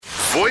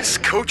Voice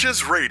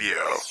Coaches Radio.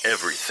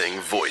 Everything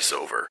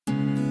voiceover.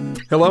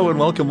 Hello and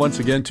welcome once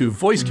again to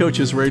Voice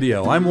Coaches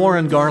Radio. I'm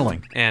Warren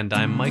Garling. And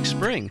I'm Mike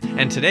Spring.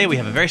 And today we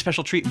have a very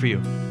special treat for you,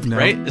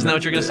 right? Isn't that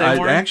what you're going to say,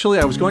 Warren? Actually,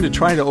 I was going to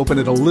try to open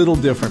it a little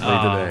differently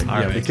today.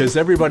 Right. Because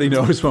everybody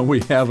knows when we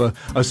have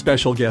a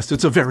special guest,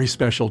 it's a very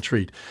special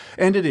treat.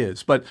 And it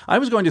is. But I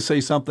was going to say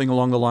something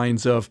along the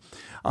lines of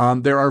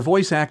there are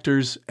voice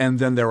actors and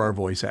then there are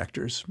voice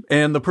actors.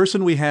 And the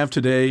person we have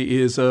today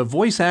is a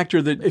voice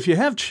actor that if you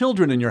have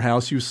children in your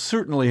house, you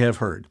certainly have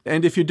heard.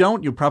 And if you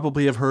don't, you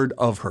probably have heard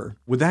of her.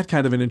 With that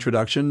kind of an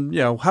introduction,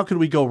 how could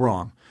we go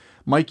wrong?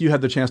 Mike, you had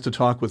the chance to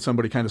talk with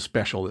somebody kind of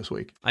special this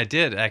week. I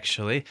did,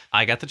 actually.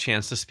 I got the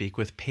chance to speak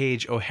with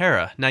Paige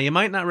O'Hara. Now, you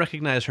might not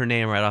recognize her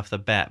name right off the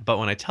bat, but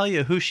when I tell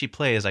you who she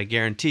plays, I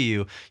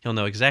guarantee you'll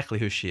know exactly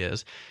who she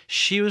is.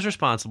 She was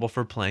responsible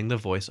for playing the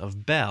voice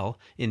of Belle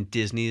in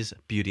Disney's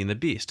Beauty and the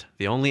Beast,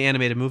 the only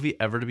animated movie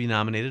ever to be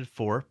nominated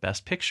for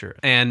Best Picture.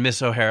 And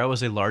Miss O'Hara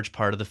was a large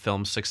part of the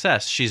film's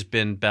success. She's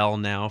been Belle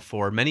now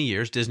for many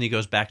years. Disney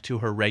goes back to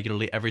her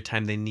regularly every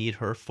time they need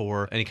her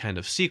for any kind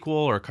of sequel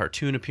or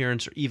cartoon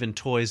appearance or even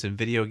toys and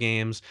video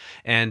games,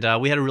 and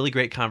we had a really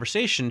great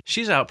conversation.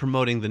 She's out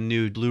promoting the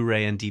new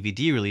Blu-ray and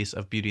DVD release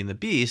of Beauty and the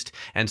Beast,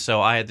 and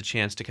so I had the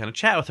chance to kind of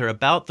chat with her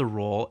about the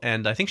role,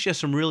 and I think she has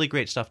some really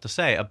great stuff to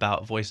say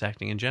about voice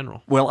acting in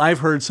general. Well, I've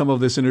heard some of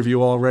this interview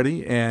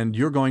already, and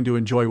you're going to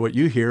enjoy what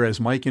you hear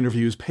as Mike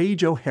interviews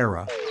Paige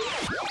O'Hara.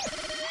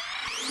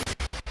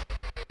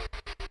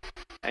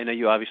 I know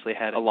you obviously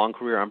had a long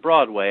career on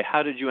Broadway.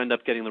 How did you end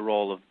up getting the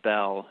role of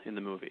Belle in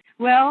the movie?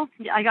 Well,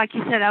 like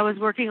you said, I was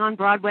working on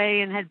Broadway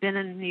and had been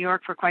in New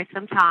York for quite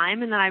some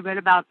time, and then I read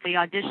about the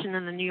audition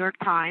in the New York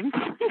Times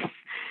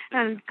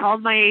and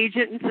called my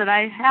agent and said,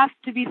 I have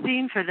to be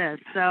seen for this.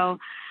 So,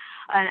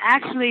 and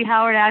actually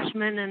Howard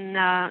Ashman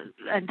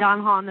and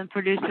Don Hahn, the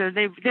producer,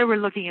 they were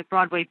looking at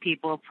Broadway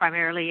people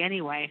primarily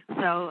anyway.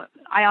 So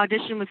I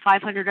auditioned with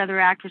 500 other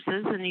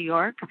actresses in New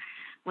York.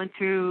 Went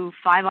through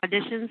 5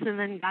 auditions and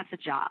then got the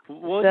job.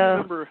 What do you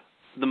remember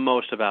the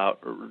most about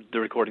the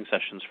recording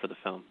sessions for the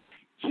film?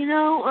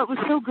 What was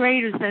so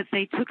great is that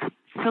they took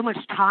so much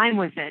time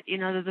with it.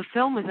 The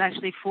film was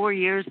actually 4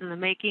 years in the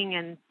making,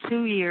 and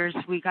 2 years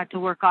we got to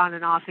work on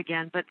and off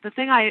again. But the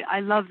thing I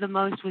loved the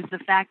most was the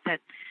fact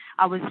that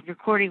I was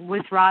recording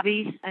with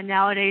Robbie, and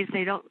nowadays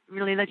they don't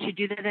really let you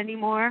do that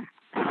anymore.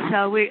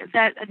 So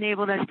that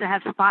enabled us to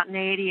have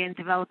spontaneity and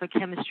develop a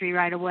chemistry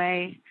right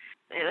away.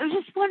 It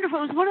was just wonderful.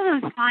 It was one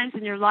of those times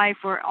in your life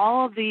where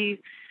all of the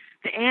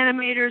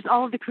animators,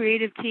 all of the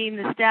creative team,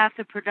 the staff,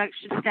 the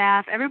production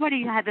staff,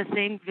 everybody had the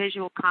same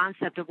visual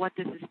concept of what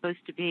this is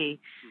supposed to be.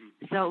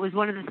 So it was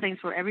one of the things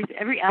where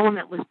every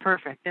element was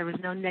perfect. There was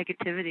no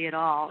negativity at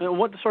all.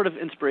 What sort of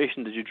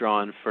inspiration did you draw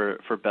on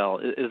for Belle?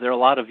 Is there a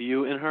lot of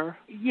you in her?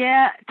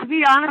 Yeah, to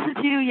be honest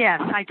with you,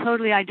 yes. I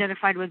totally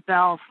identified with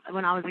Belle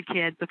when I was a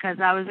kid because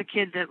I was a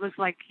kid that was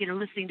like,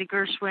 listening to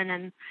Gershwin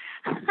and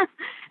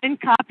and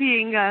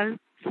copying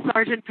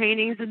Sargent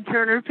paintings and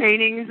Turner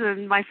paintings,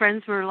 and my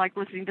friends were like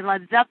listening to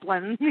Led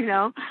Zeppelin,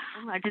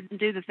 I didn't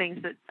do the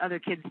things that other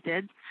kids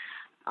did.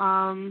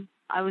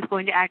 I was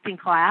going to acting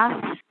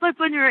class, but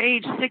when you're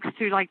age 6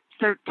 through like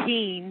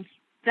 13,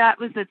 that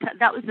was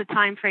the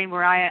time frame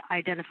where I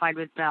identified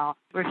with Belle,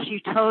 where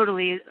she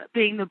totally,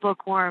 being the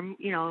bookworm,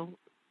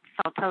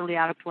 felt totally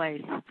out of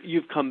place.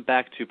 You've come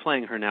back to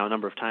playing her now a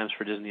number of times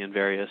for Disney and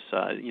various,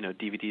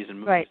 DVDs and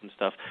movies right. and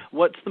stuff.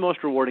 What's the most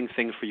rewarding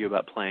thing for you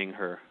about playing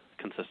her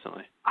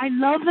consistently? I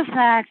love the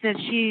fact that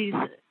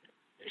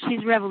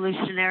she's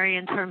revolutionary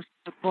in terms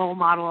of the role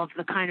model of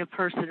the kind of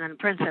person and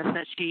princess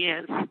that she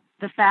is.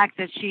 The fact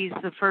that she's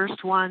the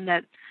first one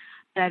that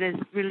is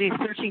really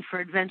searching for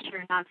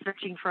adventure, not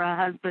searching for a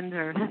husband,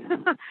 or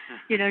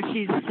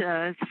she's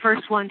the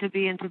first one to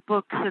be into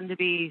books and to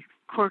be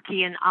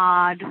quirky and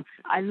odd.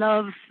 I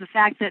love the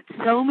fact that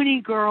so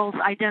many girls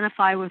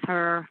identify with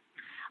her.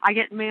 I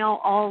get mail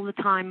all the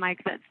time,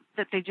 Mike,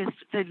 that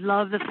they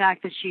love the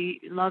fact that she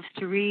loves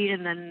to read,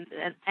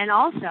 and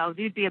also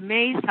you'd be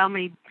amazed how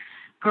many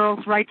girls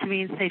write to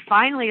me and say,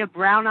 finally a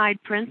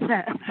brown-eyed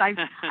princess.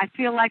 I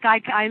feel like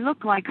I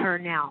look like her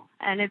now.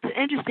 And it's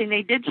interesting,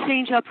 they did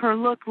change up her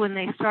look when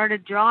they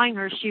started drawing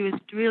her. She was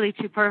really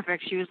too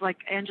perfect. She was like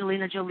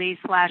Angelina Jolie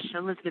 /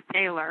 Elizabeth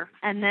Taylor.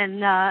 And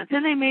then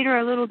they made her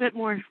a little bit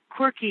more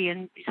quirky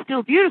and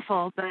still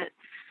beautiful,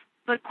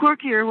 but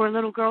quirkier where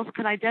little girls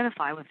could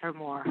identify with her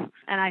more.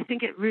 And I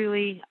think it's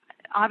really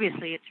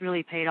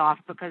paid off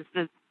because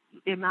the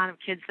amount of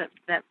kids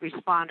that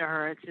respond to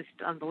her, it's just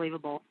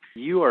unbelievable.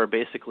 You are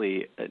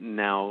basically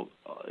now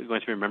going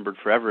to be remembered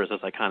forever as this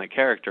iconic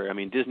character. I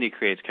mean, Disney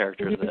creates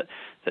characters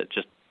that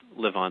just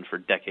live on for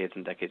decades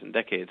and decades and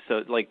decades.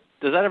 So,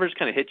 does that ever just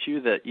kind of hit you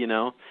that,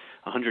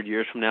 100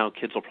 years from now,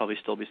 kids will probably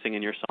still be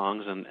singing your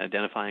songs and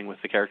identifying with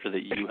the character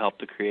that you helped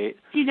to create?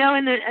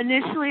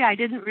 Initially I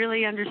didn't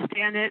really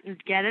understand it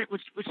and get it,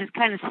 which is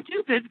kind of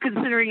stupid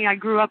considering I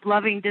grew up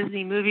loving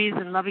Disney movies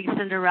and loving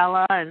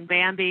Cinderella and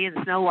Bambi and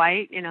Snow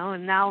White,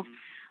 and now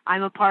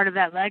I'm a part of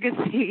that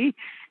legacy.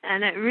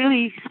 And it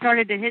really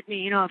started to hit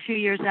me, a few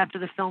years after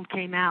the film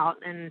came out,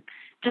 and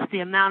just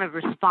the amount of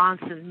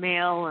response and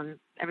mail and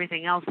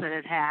everything else that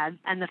it had,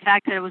 and the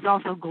fact that it was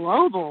also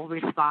global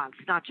response,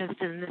 not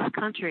just in this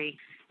country.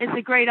 It's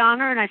a great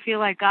honor, and I feel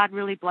like God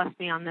really blessed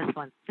me on this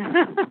one.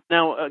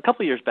 Now, a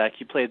couple of years back,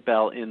 you played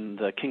Belle in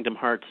the Kingdom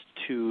Hearts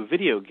 2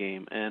 video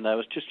game, and I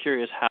was just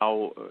curious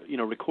how,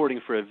 recording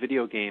for a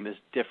video game is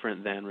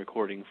different than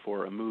recording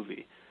for a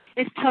movie.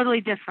 It's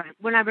totally different.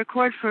 When I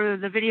record for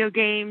the video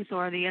games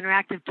or the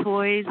interactive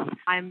toys,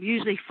 I'm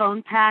usually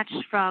phone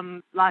patched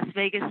from Las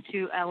Vegas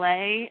to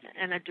LA,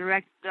 and I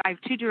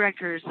have two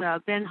directors.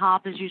 Ben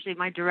Hopp is usually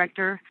my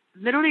director.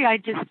 Literally,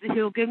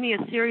 he'll give me a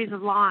series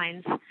of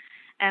lines,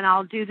 and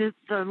I'll do the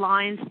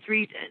lines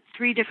three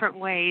different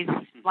ways,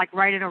 like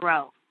right in a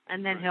row,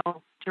 and then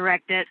he'll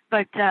direct it.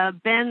 But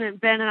Ben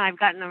and I've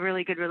gotten a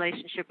really good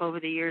relationship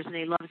over the years, and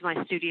he loves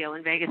my studio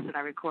in Vegas that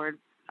I record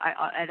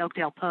at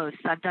Oakdale Post.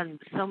 I've done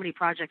so many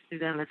projects through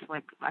them. It's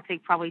like, I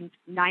think probably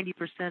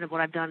 90% of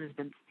what I've done has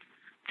been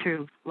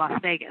through Las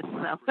Vegas.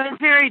 So, but it's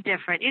very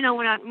different.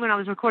 When I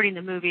was recording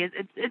the movie,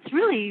 it's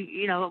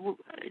really,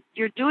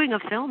 you're doing a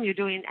film, you're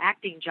doing an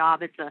acting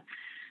job. It's in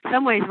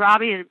some ways,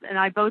 Robbie and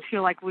I both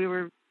feel like we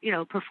were,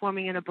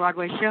 performing in a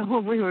Broadway show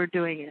when we were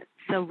doing it.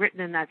 So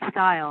written in that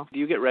style. Do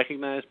you get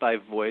recognized by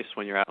voice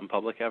when you're out in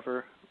public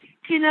ever?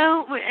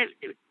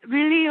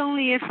 Really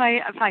only if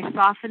I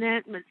soften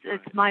it.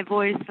 It's my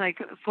voice. Like,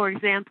 for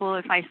example,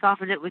 if I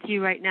soften it with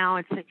you right now,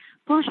 it's like,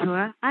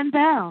 bonjour, I'm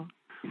Belle.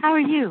 How are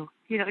you?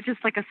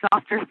 Just like a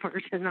softer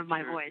version of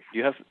my voice. Do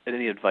you have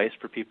any advice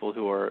for people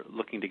who are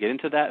looking to get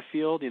into that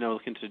field,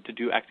 looking to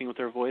do acting with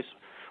their voice?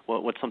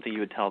 What's something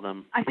you would tell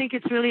them? I think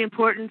it's really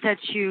important that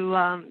you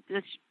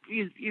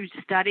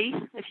study,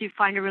 if you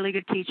find a really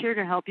good teacher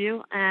to help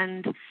you,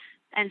 and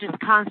just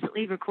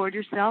constantly record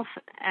yourself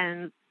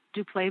and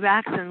do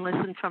playbacks and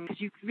listen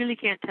because you really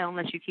can't tell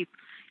unless you keep,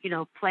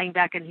 playing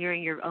back and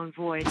hearing your own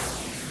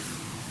voice.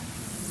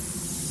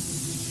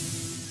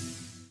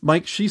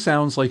 Mike, she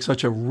sounds like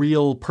such a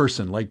real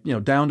person, like,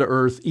 down to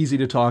earth, easy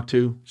to talk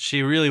to.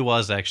 She really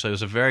was, actually. It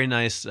was a very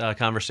nice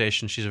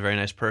conversation. She's a very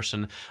nice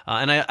person.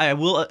 And I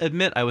will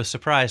admit, I was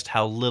surprised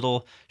how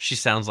little she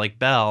sounds like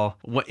Belle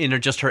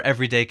in just her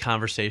everyday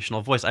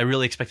conversational voice. I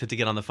really expected to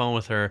get on the phone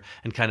with her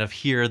and kind of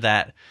hear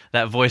that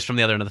voice from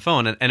the other end of the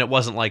phone. And it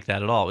wasn't like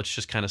that at all, which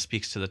just kind of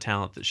speaks to the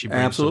talent that she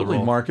brings Absolutely. to the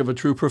role. Mark of a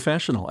true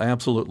professional.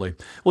 Absolutely.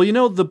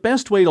 Well, the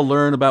best way to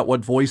learn about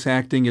what voice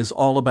acting is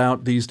all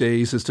about these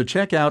days is to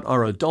check out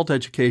our adult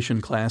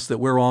education class that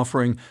we're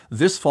offering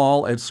this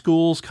fall at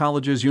schools,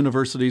 colleges,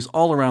 universities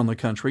all around the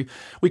country.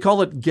 We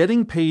call it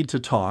Getting Paid to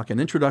Talk, an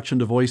introduction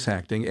to voice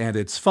acting, and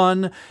it's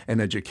fun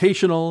and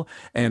educational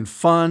and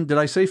fun. Did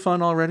I say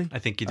fun already? I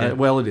think you did.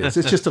 Well, it is.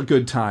 It's just a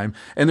good time.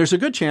 And there's a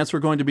good chance we're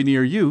going to be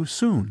near you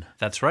soon.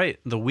 That's right.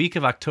 The week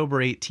of October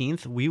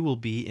 18th, we will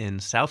be in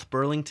South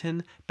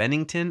Burlington,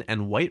 Bennington,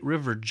 and White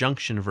River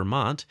Junction,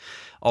 Vermont.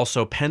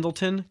 Also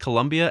Pendleton,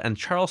 Columbia, and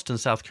Charleston,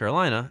 South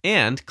Carolina,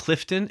 and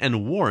Clifton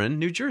and Warren,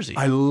 New Jersey.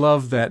 I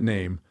love that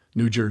name,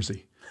 New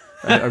Jersey.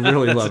 I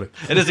really love it.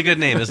 It is a good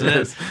name, isn't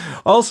it?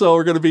 Also,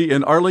 we're going to be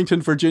in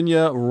Arlington,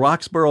 Virginia,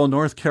 Roxborough,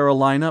 North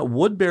Carolina,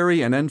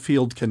 Woodbury and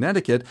Enfield,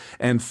 Connecticut,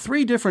 and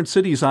 3 different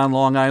cities on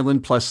Long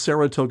Island, plus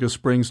Saratoga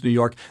Springs, New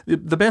York.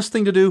 The best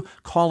thing to do,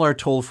 call our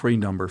toll-free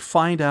number.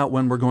 Find out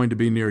when we're going to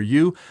be near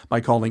you by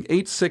calling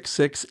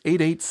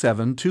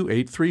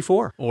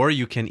 866-887-2834. Or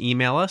you can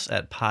email us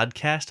at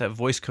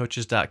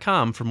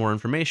podcast@voicecoaches.com for more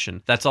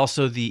information. That's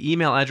also the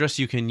email address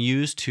you can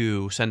use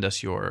to send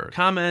us your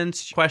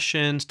comments,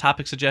 questions,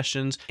 topic suggestions,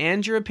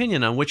 and your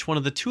opinion on which one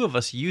of the two of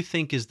us you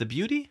think is the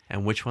beauty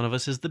and which one of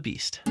us is the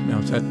beast. Now,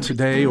 is that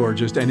today or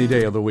just any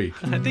day of the week?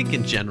 I think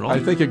in general. I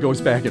think it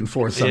goes back and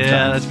forth sometimes.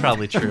 Yeah, that's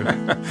probably true.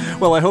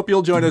 Well, I hope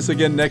you'll join us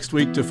again next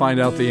week to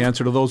find out the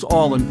answer to those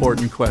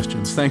all-important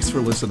questions. Thanks for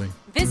listening.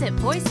 Visit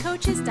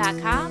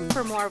voicecoaches.com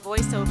for more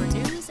voiceover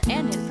news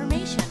and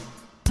information.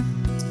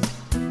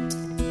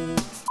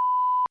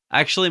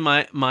 Actually,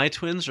 my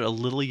twins are a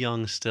little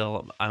young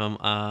still.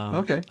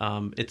 Okay.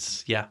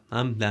 It's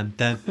them.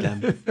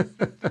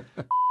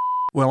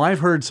 Well, I've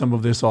heard some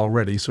of this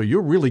already, so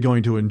you're really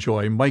going to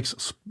enjoy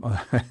Mike's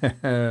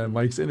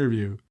interview.